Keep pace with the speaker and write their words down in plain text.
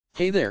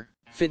Hey there,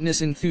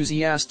 fitness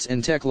enthusiasts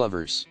and tech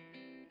lovers.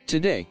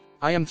 Today,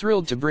 I am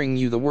thrilled to bring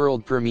you the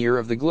world premiere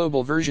of the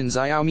global version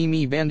Xiaomi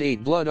Mi Band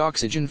 8 Blood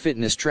Oxygen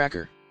Fitness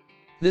Tracker.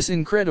 This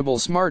incredible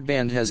smart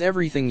band has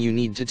everything you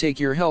need to take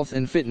your health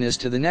and fitness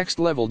to the next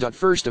level.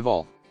 First of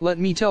all, let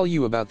me tell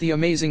you about the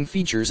amazing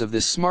features of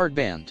this smart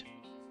band.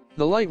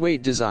 The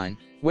lightweight design,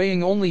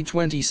 weighing only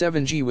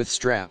 27 g with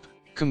strap,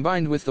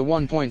 combined with the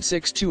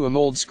 1.62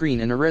 AMOLED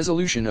screen and a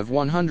resolution of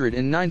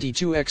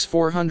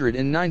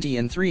 192x490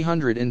 and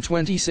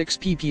 326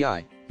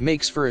 ppi,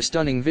 makes for a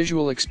stunning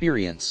visual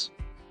experience.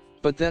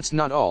 But that's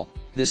not all.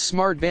 This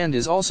smart band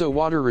is also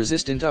water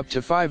resistant up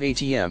to 5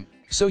 atm,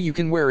 so you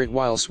can wear it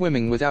while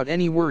swimming without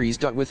any worries.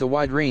 With a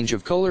wide range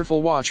of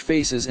colorful watch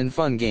faces and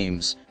fun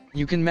games,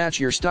 you can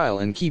match your style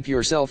and keep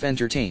yourself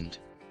entertained.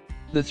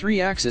 The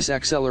 3-axis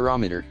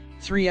accelerometer,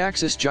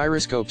 3-axis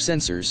gyroscope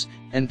sensors,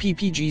 and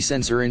PPG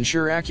sensor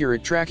ensure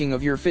accurate tracking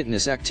of your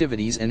fitness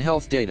activities and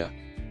health data.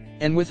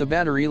 And with a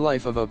battery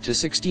life of up to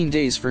 16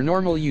 days for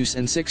normal use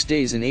and 6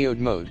 days in AMOLED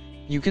mode,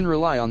 you can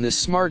rely on this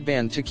smart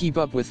band to keep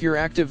up with your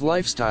active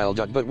lifestyle.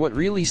 But what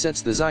really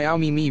sets the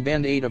Xiaomi Mi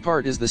Band 8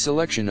 apart is the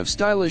selection of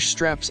stylish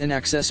straps and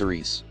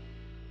accessories.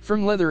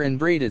 From leather and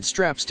braided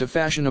straps to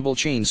fashionable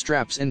chain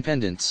straps and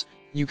pendants,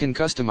 you can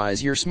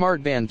customize your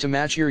smart band to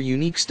match your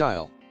unique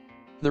style.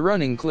 The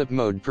running clip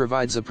mode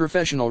provides a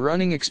professional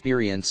running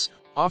experience,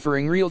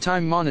 offering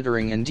real-time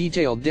monitoring and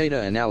detailed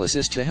data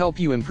analysis to help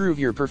you improve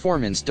your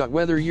performance.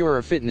 Whether you're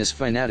a fitness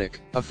fanatic,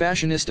 a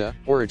fashionista,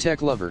 or a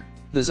tech lover,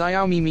 the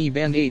Xiaomi Mi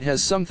Band 8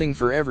 has something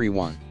for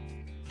everyone.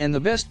 And the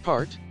best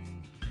part?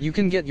 You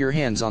can get your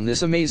hands on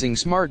this amazing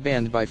smart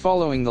band by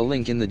following the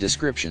link in the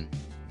description.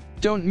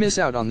 Don't miss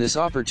out on this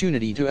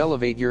opportunity to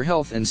elevate your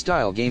health and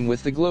style game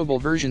with the global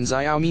version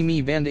Xiaomi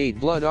Mi Band 8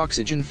 Blood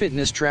Oxygen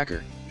Fitness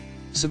Tracker.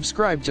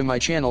 Subscribe to my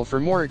channel for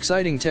more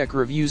exciting tech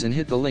reviews and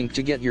hit the link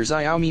to get your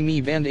Xiaomi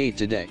Mi Band 8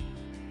 today.